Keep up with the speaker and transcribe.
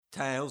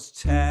Tales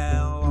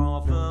tell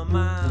of a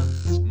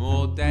man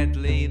more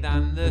deadly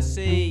than the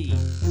sea.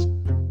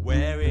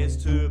 Where is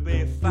to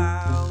be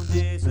found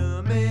is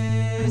a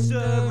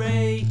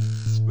mystery.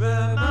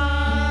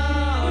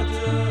 Ramada,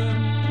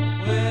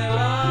 where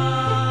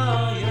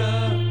are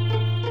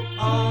you?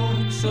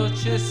 On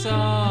such a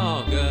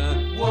saga,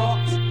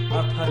 What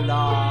a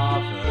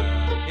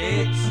palaver!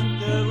 It's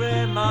the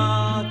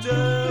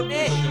Ramada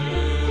issue.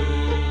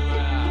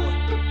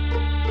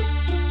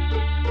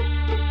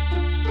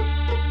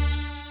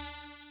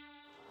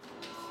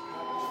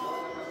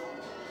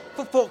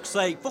 For fuck's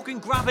sake, fucking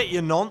grab it,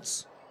 you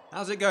nonce!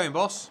 how's it going,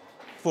 boss?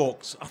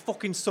 Fucks, I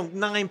fucking sunk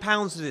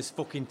 £9 to this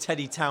fucking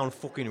Teddy Town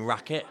fucking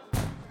racket.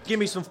 Give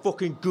me some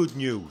fucking good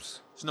news.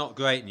 It's not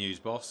great news,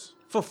 boss.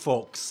 For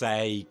fuck's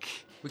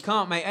sake. We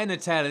can't make head or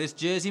tail of this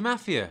Jersey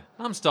Mafia.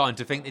 I'm starting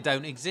to think they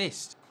don't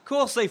exist. Of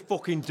course they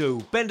fucking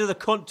do. Bender the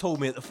cunt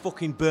told me at the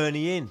fucking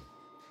Bernie Inn.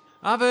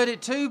 I've heard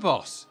it too,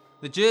 boss.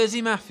 The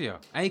Jersey Mafia,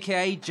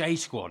 aka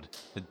J-Squad,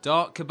 the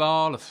dark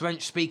cabal of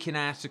French-speaking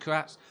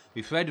aristocrats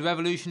who fled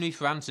revolutionary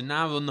France and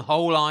now run the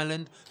whole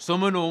island,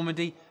 summer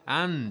Normandy,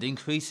 and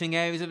increasing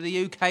areas of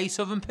the UK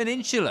southern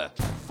peninsula.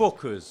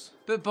 Fuckers.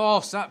 But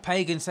boss, that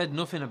pagan said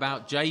nothing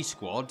about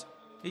J-Squad.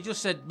 He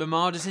just said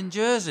Ramada's in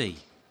Jersey.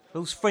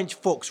 Those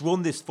French fucks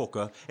run this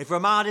fucker. If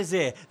Ramada's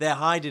here, they're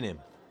hiding him.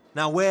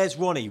 Now where's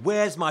Ronnie?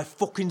 Where's my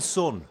fucking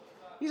son?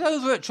 He's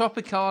over at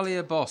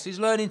Tropicalia, boss. He's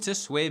learning to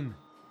swim.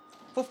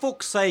 For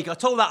fuck's sake, I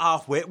told that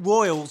half-wit,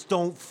 royals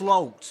don't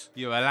float.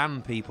 You're a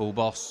land people,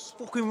 boss.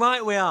 Fucking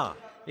right we are.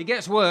 It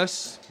gets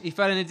worse. He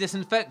fell in a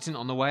disinfectant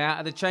on the way out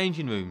of the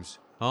changing rooms.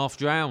 Half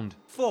drowned.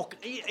 Fuck,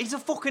 he's a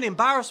fucking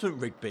embarrassment,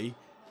 Rigby.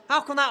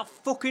 How can that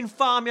fucking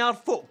farmyard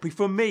fuck be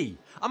from me?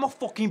 I'm a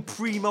fucking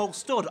primo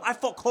stud. I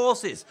fuck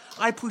horses.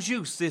 I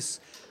produce this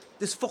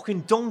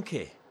fucking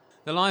donkey.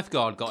 The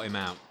lifeguard got him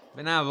out,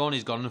 but now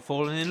Ronnie's gone and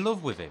fallen in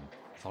love with him.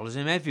 Follows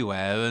him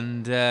everywhere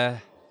and,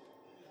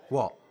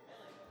 What?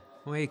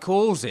 well, he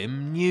calls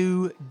him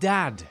New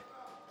Dad.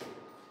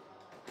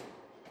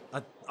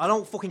 I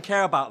don't fucking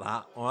care about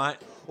that, alright?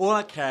 All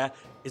I care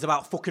is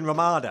about fucking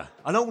Ramada.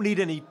 I don't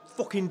need any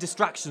fucking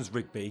distractions,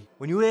 Rigby.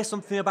 When you hear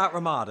something about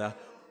Ramada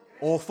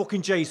or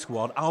fucking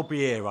J-Squad, I'll be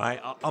here,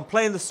 right? I'm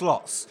playing the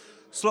slots.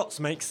 Slots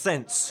make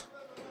sense.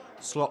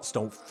 Slots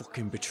don't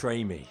fucking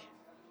betray me.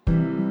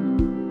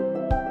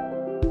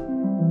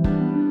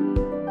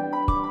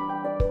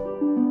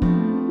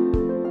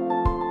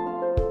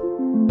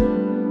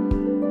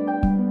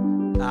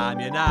 I'm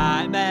your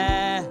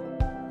nightmare.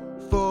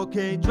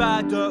 Fucking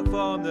dragged up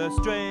from the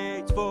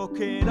streets.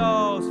 Fucking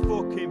hoes,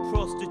 fucking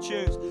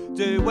prostitutes.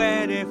 Do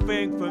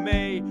anything for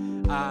me.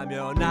 I'm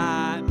your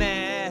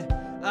nightmare.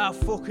 I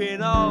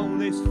fucking own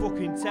this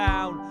fucking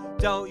town.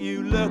 Don't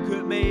you look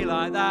at me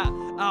like that.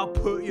 I'll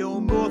put your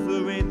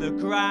mother in the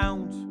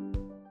ground.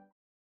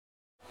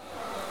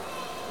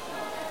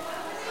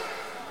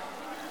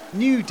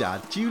 New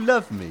Dad, do you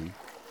love me?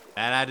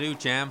 That I do,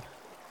 champ.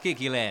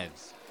 Kick your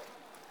legs.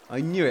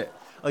 I knew it.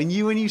 I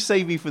knew when you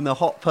saved me from the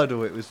hot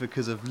puddle it was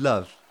because of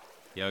love.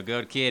 You're a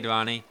good kid,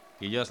 Ronnie.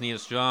 You just need a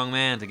strong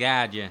man to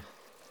guide you.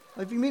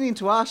 I've been meaning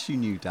to ask you,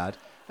 New Dad,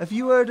 have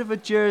you heard of a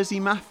Jersey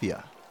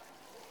Mafia?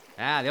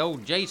 Ah, the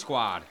old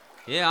J-Squad.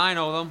 Yeah, I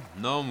know them.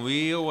 Know them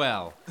real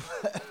well.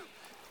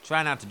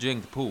 Try not to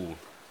drink the pool.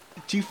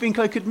 Do you think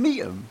I could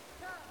meet them?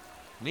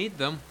 Meet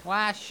them?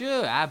 Why,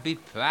 sure. I'd be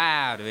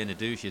proud to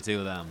introduce you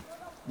to them.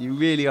 You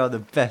really are the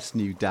best,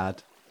 New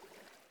Dad.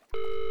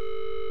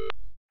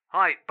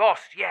 Hi, boss.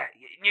 Yeah,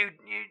 new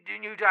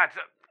dad.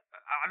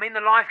 I mean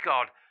the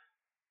lifeguard.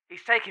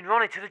 He's taking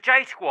Ronnie to the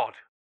J-Squad.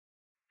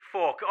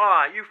 Fuck,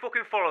 alright, you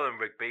fucking follow them,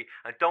 Rigby,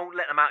 and don't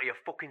let them out of your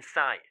fucking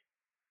sight.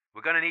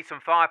 We're gonna need some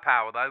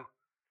firepower, though.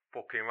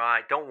 Fucking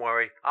right, don't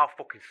worry, I'll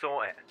fucking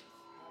sort it.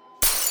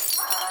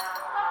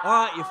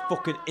 Alright, you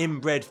fucking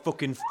inbred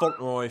fucking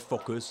Fauntleroy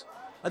fuckers.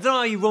 I don't know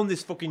how you run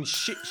this fucking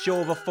shit show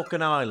of a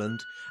fucking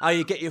island, how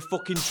you get your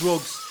fucking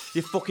drugs,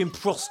 your fucking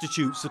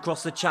prostitutes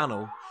across the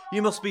channel.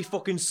 You must be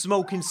fucking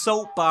smoking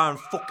soap bar and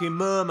fucking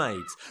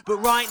mermaids. But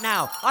right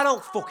now, I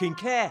don't fucking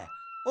care.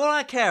 All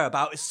I care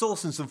about is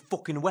sourcing some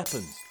fucking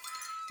weapons.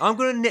 I'm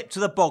gonna nip to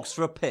the bogs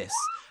for a piss,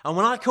 and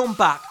when I come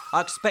back, I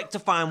expect to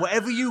find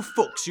whatever you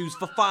fucks use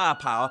for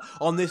firepower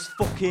on this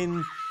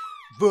fucking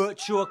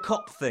virtual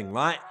cop thing,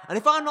 right? And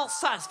if I'm not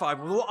satisfied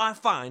with what I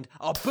find,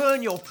 I'll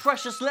burn your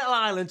precious little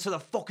island to the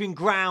fucking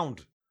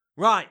ground.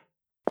 Right.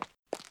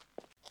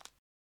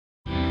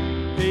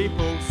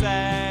 People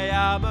say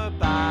I'm a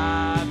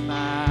bad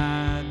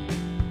man.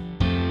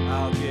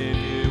 I'll give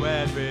you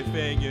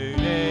everything you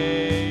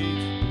need.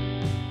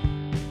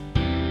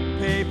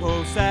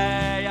 People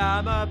say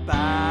I'm a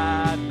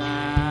bad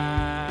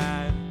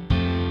man.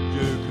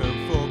 You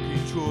can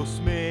fucking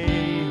trust me.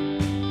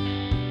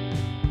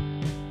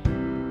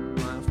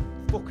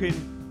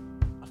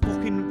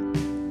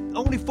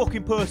 Only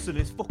fucking person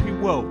in this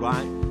fucking world,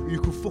 right, you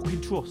can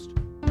fucking trust.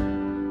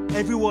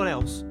 Everyone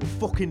else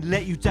will fucking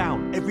let you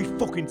down every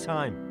fucking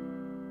time.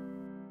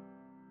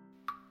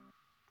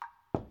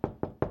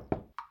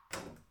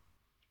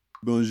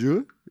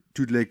 Bonjour,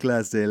 toute la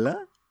classe est là?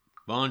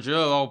 Bonjour,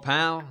 old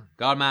pal.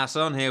 Got my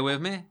son here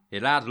with me.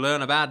 He'd like to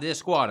learn about this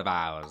squad of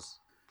ours.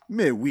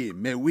 Mais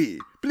oui.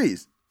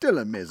 Please, de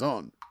la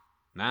maison.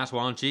 Nice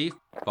one, Chief.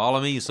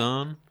 Follow me,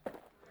 son.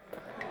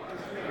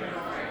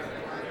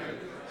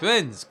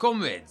 Friends,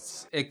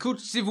 comrades,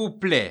 écoute s'il vous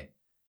plaît.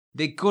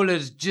 They call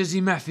us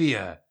Jersey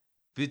Mafia.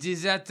 But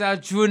is that our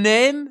true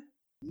name?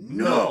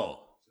 No.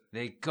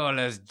 They call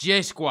us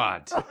J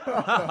Squad.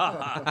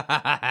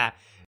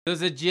 Does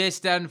the J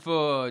stand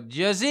for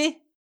Jersey?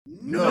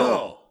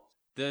 No.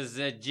 Does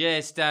the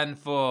J stand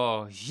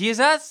for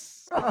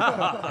Jesus?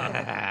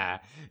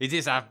 Is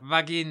this a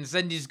fucking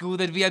Sunday school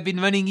that we have been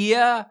running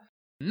here?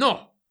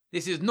 No,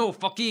 this is no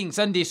fucking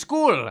Sunday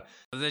school.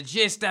 The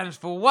J stands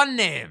for one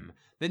name.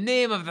 The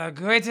name of the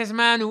greatest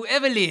man who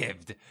ever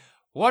lived.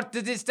 What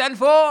does it stand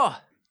for?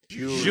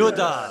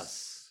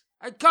 Judas.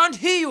 I can't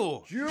hear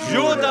you.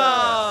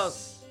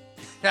 Judas.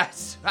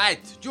 That's right,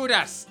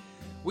 Judas.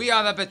 We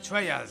are the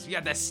betrayers. We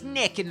are the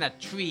snake in the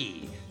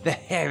tree, the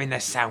hare in the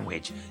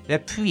sandwich, the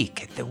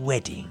prick at the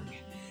wedding.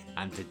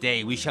 And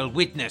today we shall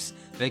witness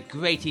the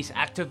greatest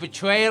act of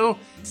betrayal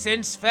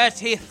since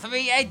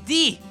 33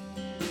 AD.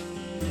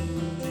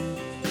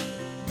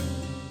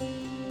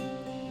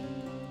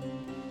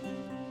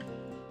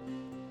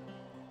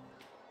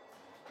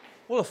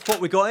 What the fuck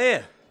we got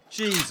here?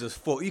 Jesus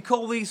fuck, you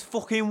call these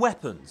fucking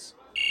weapons?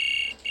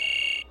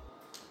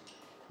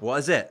 What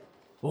is it?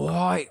 All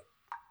right,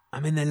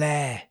 I'm in the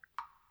lair.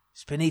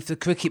 It's beneath the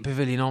cricket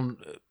pavilion on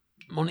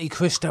Monte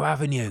Cristo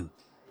Avenue.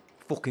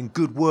 Fucking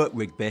good work,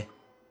 Rigby.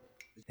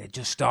 They're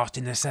just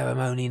starting the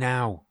ceremony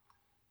now.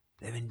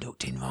 They're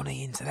inducting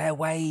Ronnie into their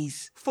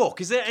ways.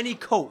 Fuck, is there any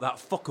cult that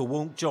fucker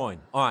won't join?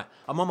 Alright,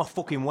 I'm on my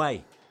fucking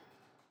way.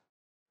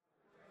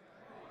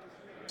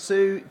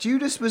 So,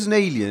 Judas was an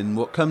alien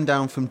what come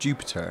down from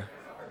Jupiter.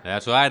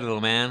 That's right,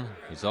 little man.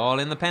 It's all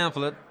in the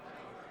pamphlet.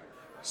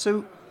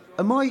 So,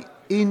 am I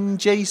in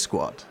J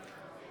Squad?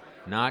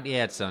 Not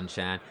yet,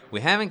 sunshine. We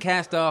haven't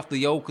cast off the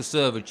yoke of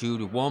servitude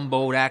with one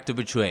bold act of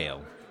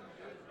betrayal.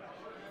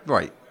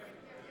 Right.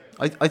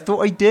 I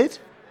thought I did?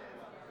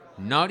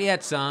 Not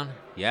yet, son.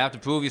 You have to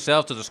prove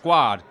yourself to the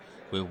squad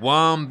with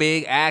one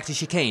big act of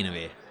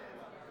chicanery.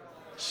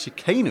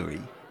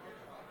 Chicanery?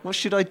 What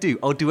should I do?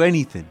 I'll do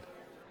anything.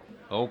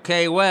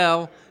 Okay,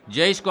 well,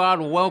 J Squad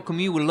will welcome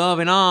you with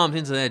loving arms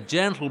into their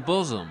gentle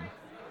bosom.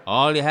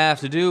 All you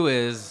have to do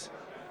is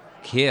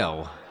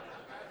kill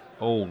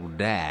old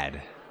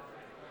Dad.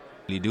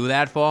 Will you do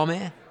that for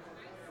me?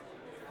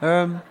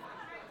 I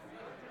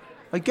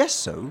guess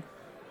so.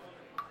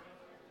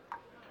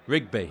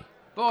 Rigby.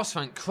 Boss,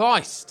 thank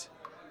Christ.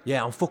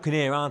 Yeah, I'm fucking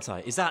here, aren't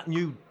I? Is that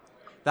new...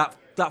 That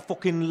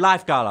fucking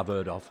lifeguard I've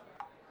heard of?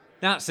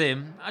 That's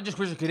him. I just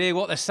wish I could hear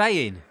what they're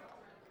saying.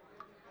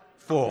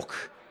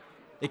 Fuck.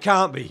 It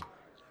can't be.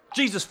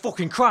 Jesus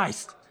fucking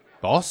Christ.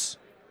 Boss?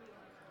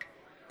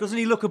 Doesn't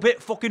he look a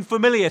bit fucking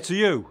familiar to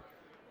you?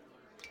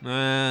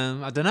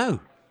 I don't know.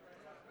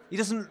 He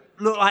doesn't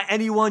look like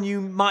anyone you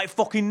might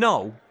fucking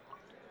know.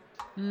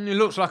 He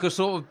looks like a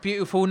sort of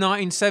beautiful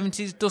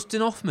 1970s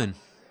Dustin Hoffman.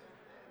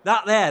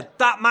 That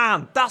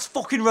man, that's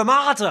fucking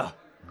Ramada.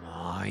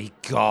 My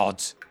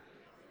God.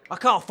 I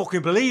can't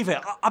fucking believe it.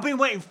 I've been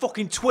waiting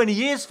fucking 20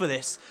 years for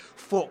this.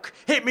 Fuck.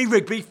 Hit me,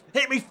 Rigby.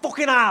 Hit me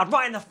fucking hard.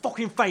 Right in the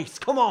fucking face.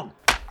 Come on.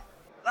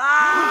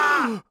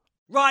 Ah!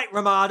 Right,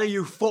 Ramada,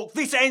 you fuck.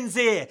 This ends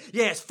here.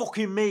 Yeah, it's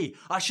fucking me.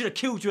 I should have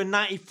killed you in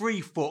 93,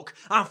 fuck.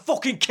 I'm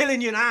fucking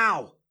killing you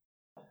now.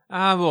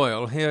 Ah,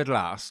 Royal, here at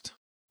last.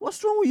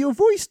 What's wrong with your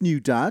voice, new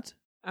dad?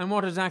 And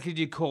what exactly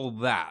do you call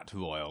that,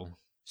 Royal?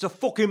 It's a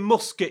fucking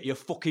musket, you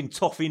fucking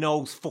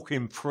toffee-nosed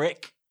fucking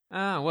prick.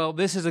 Ah, well,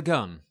 this is a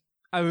gun.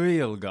 A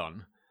real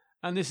gun.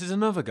 And this is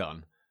another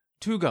gun.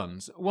 2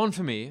 guns. One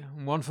for me,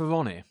 one for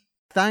Ronnie.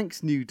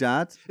 Thanks, new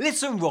dad.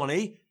 Listen,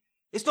 Ronnie.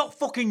 It's not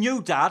fucking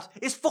you, Dad.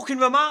 It's fucking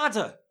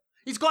Ramada.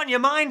 He's got in your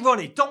mind,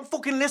 Ronnie. Don't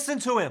fucking listen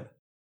to him.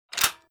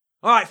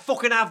 Alright,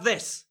 fucking have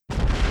this.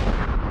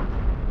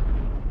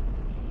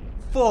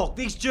 Fuck,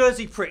 these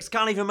Jersey pricks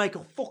can't even make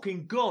a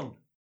fucking gun.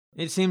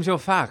 It seems you're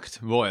fact,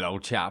 Royal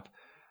old chap.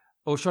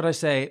 Or should I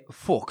say,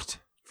 fucked.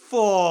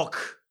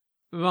 Fuck.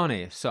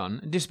 Ronnie,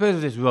 son, dispose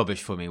of this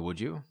rubbish for me,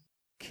 would you?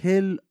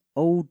 Kill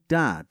old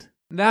dad.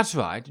 That's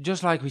right,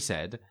 just like we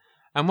said.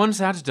 And once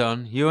that's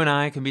done, you and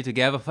I can be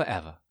together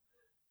forever.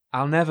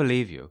 I'll never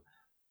leave you,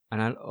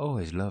 and I'll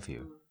always love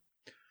you.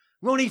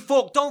 Ronnie,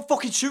 fuck, don't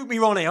fucking shoot me,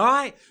 Ronnie,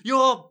 alright?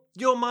 Oh,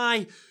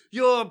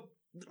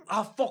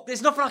 fuck,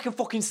 there's nothing I can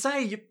fucking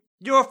say.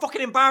 You're a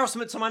fucking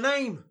embarrassment to my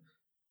name.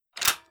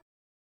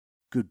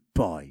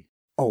 Goodbye,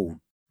 old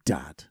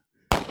dad.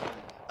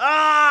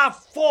 Ah,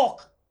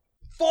 fuck.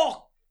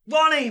 Fuck.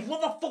 Ronnie,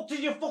 what the fuck did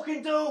you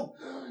fucking do?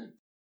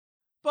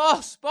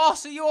 Boss,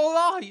 are you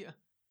alright?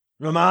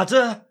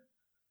 Ramada?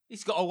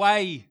 He's got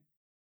away.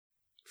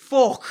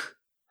 Fuck.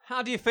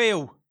 How do you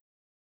feel?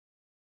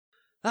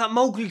 That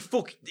Mowgli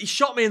fuck, he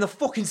shot me in the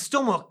fucking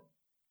stomach.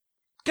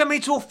 Get me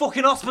to a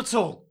fucking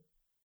hospital.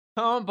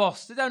 Come on,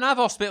 boss. They don't have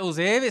hospitals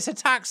here. It's a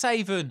tax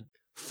haven.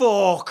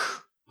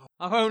 Fuck.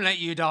 I won't let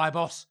you die,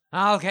 boss.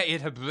 I'll get you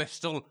to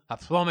Bristol. I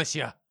promise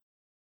you.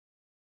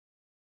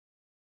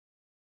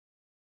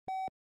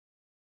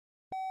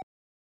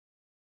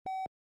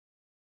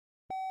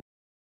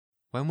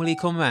 When will he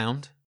come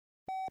round?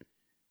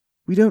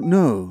 We don't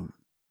know.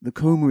 The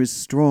coma is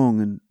strong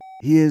and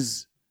he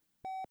is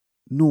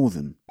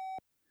northern.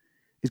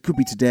 It could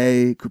be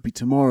today, it could be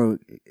tomorrow,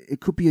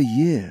 it could be a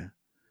year.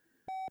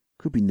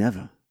 Could be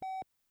never.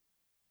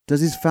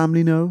 Does his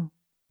family know?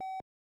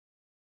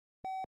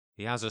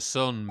 He has a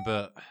son,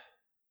 but...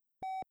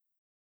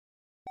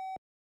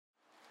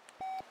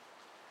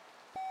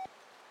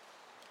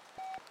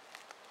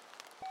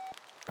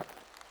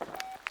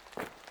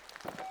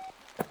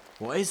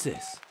 What is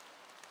this?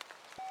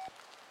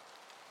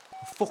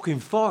 A fucking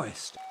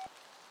forest.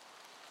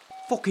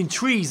 Fucking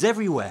trees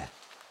everywhere.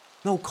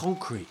 No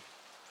concrete.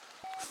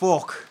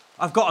 Fuck.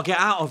 I've got to get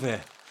out of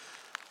here.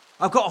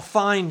 I've got to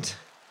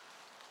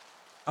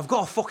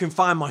fucking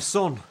find my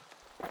son.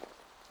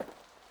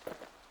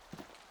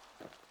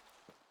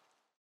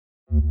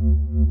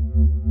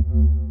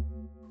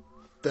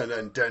 Dun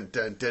dun dun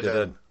dun dun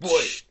dun.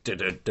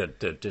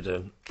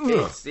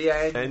 It's the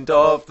end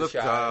of the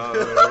show.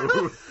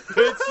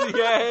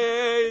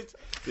 It's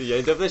the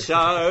end of the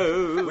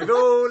show. We've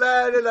all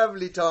had a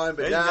lovely time,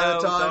 but And now now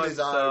time time is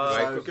to over.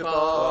 say So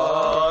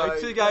goodbye.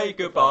 To say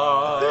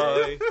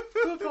goodbye.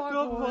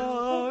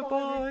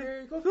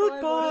 Goodbye.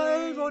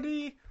 Goodbye,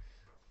 Ronnie.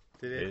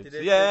 It's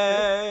the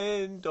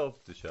end of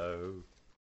the show.